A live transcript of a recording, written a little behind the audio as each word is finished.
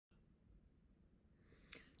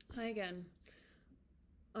Hi again.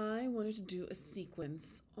 I wanted to do a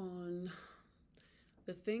sequence on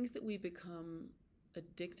the things that we become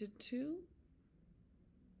addicted to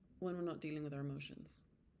when we're not dealing with our emotions.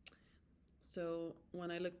 So,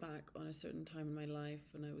 when I look back on a certain time in my life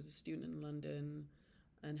when I was a student in London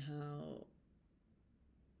and how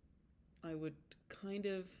I would kind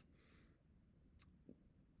of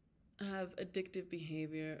have addictive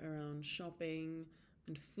behavior around shopping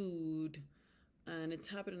and food, and it's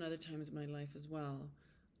happened in other times in my life as well.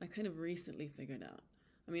 I kind of recently figured out.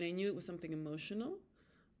 I mean, I knew it was something emotional,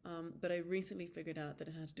 but I recently figured out that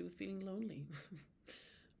it had to do with feeling lonely,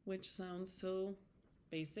 which sounds so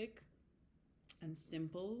basic and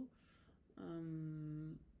simple.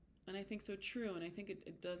 And I think so true. And I think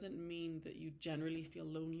it doesn't mean that you generally feel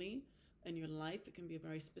lonely in your life. It can be a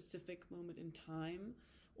very specific moment in time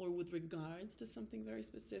or with regards to something very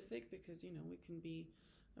specific because, we can be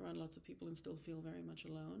around lots of people and still feel very much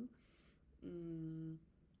alone.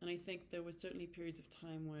 And I think there were certainly periods of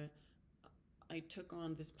time where I took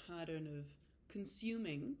on this pattern of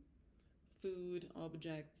consuming food,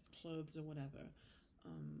 objects, clothes, or whatever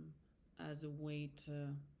as a way to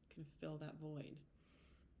kind of fill that void.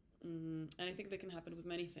 And I think that can happen with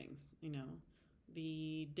many things,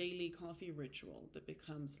 the daily coffee ritual that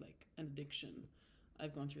becomes like an addiction.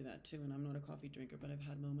 I've gone through that too, and I'm not a coffee drinker, but I've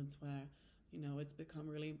had moments where, it's become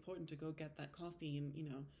really important to go get that coffee and,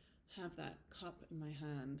 have that cup in my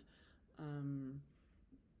hand.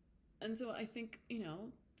 And so I think,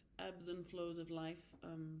 ebbs and flows of life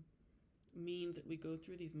mean that we go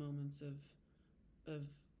through these moments of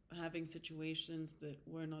having situations that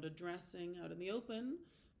we're not addressing out in the open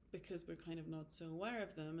because we're kind of not so aware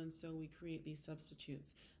of them, and so we create these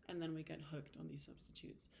substitutes, and then we get hooked on these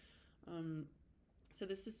substitutes. So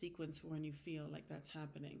this is a sequence for when you feel like that's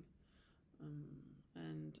happening.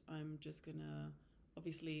 And I'm just gonna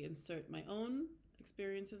obviously insert my own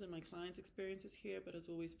experiences and my clients' experiences here, but as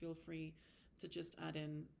always, feel free to just add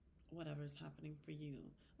in whatever is happening for you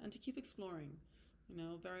and to keep exploring.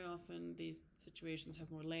 Very often these situations have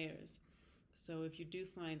more layers. So if you do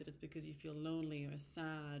find that it's because you feel lonely or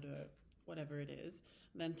sad or whatever it is,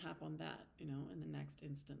 then tap on that, in the next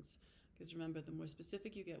instance. Because remember, the more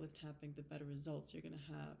specific you get with tapping, the better results you're going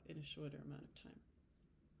to have in a shorter amount of time.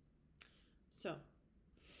 So,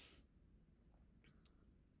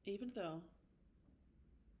 even though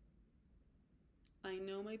I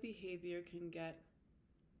know my behavior can get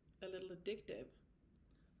a little addictive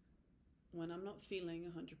when I'm not feeling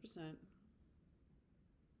 100%,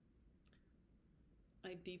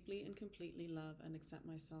 I deeply and completely love and accept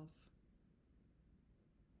myself.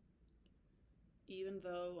 Even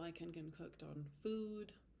though I can get hooked on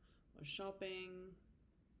food or shopping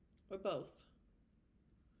or both,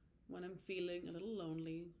 when I'm feeling a little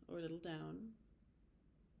lonely or a little down,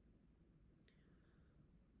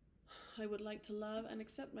 I would like to love and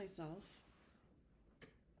accept myself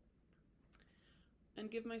and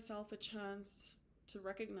give myself a chance to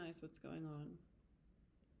recognize what's going on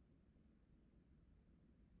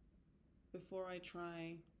before I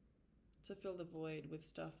try to fill the void with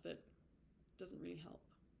stuff that doesn't really help.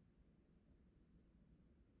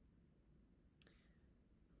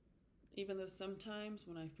 Even though sometimes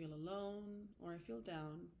when I feel alone or I feel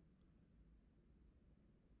down,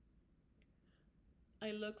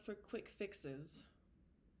 I look for quick fixes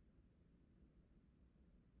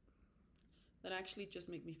that actually just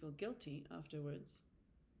make me feel guilty afterwards.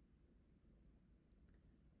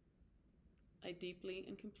 I deeply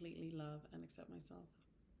and completely love and accept myself.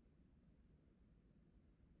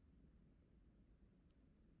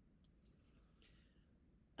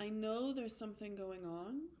 I know there's something going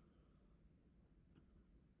on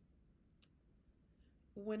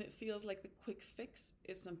when it feels like the quick fix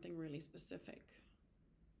is something really specific.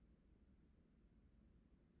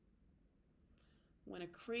 When a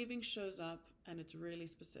craving shows up and it's really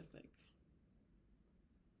specific.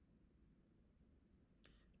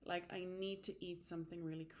 Like I need to eat something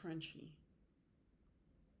really crunchy.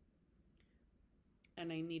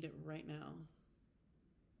 And I need it right now.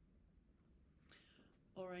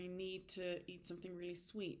 Or I need to eat something really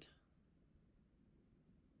sweet.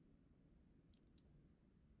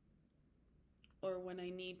 Or when I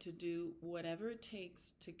need to do whatever it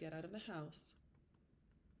takes to get out of the house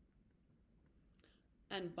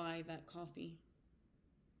and buy that coffee.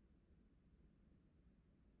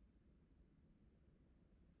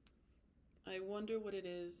 I wonder what it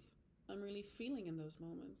is I'm really feeling in those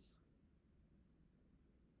moments.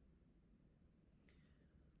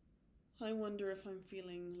 I wonder if I'm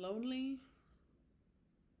feeling lonely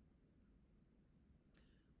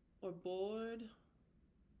or bored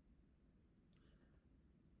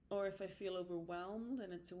Or if I feel overwhelmed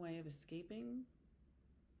and it's a way of escaping.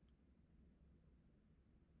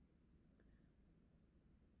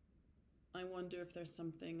 I wonder if there's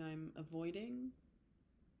something I'm avoiding.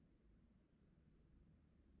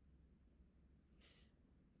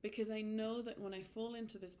 Because I know that when I fall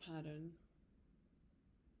into this pattern,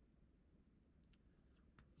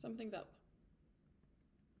 something's up.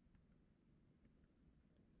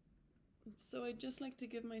 So I'd just like to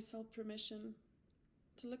give myself permission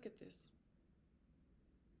to look at this.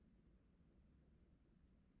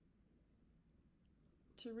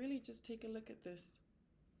 To really just take a look at this.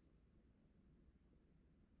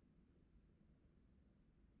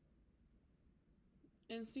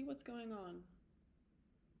 And see what's going on.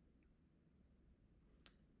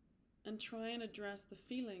 And try and address the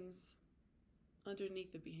feelings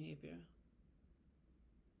underneath the behavior.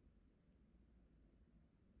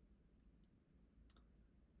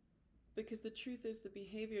 Because the truth is, the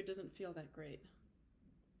behavior doesn't feel that great.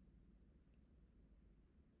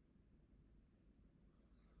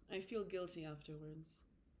 I feel guilty afterwards.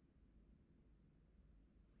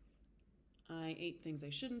 I ate things I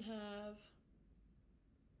shouldn't have,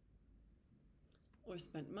 or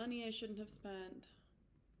spent money I shouldn't have spent.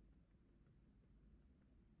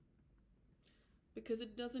 Because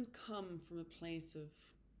it doesn't come from a place of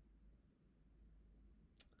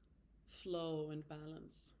flow and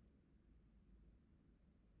balance.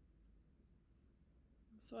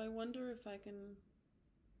 So I wonder if I can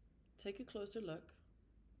take a closer look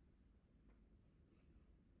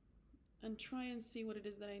and try and see what it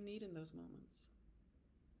is that I need in those moments.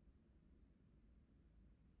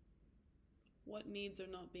 What needs are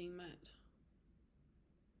not being met?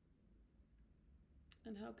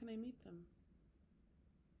 And how can I meet them?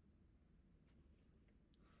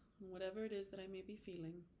 Whatever it is that I may be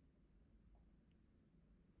feeling,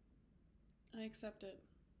 I accept it.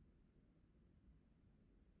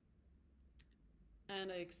 And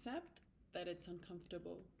I accept that it's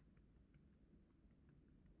uncomfortable.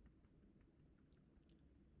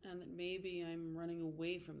 And that maybe I'm running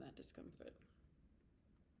away from that discomfort.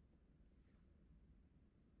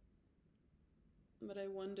 But I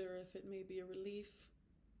wonder if it may be a relief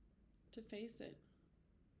to face it.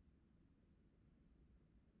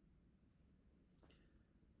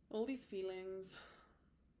 All these feelings,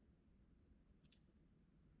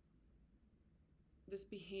 this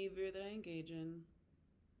behavior that I engage in,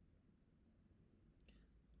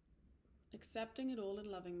 accepting it all and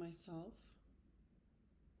loving myself,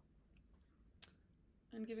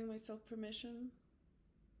 and giving myself permission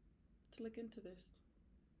to look into this.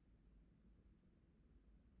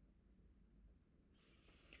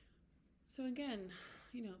 So again,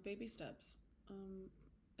 baby steps.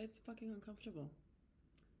 It's fucking uncomfortable.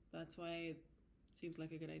 That's why it seems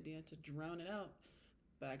like a good idea to drown it out.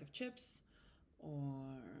 Bag of chips or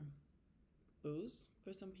booze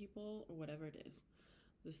for some people, or whatever it is.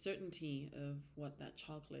 The certainty of what that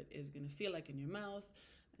chocolate is going to feel like in your mouth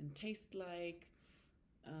and taste like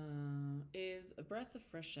is a breath of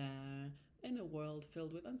fresh air in a world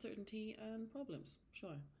filled with uncertainty and problems,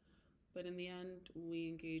 sure. But in the end, we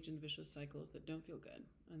engage in vicious cycles that don't feel good,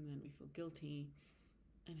 and then we feel guilty,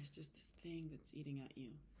 and it's just this thing that's eating at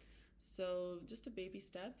you. So just a baby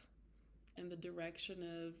step in the direction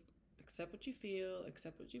of accept what you feel,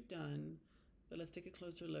 accept what you've done, but let's take a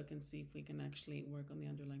closer look and see if we can actually work on the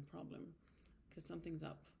underlying problem, because something's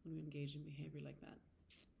up when we engage in behavior like that.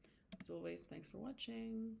 As always, thanks for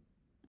watching.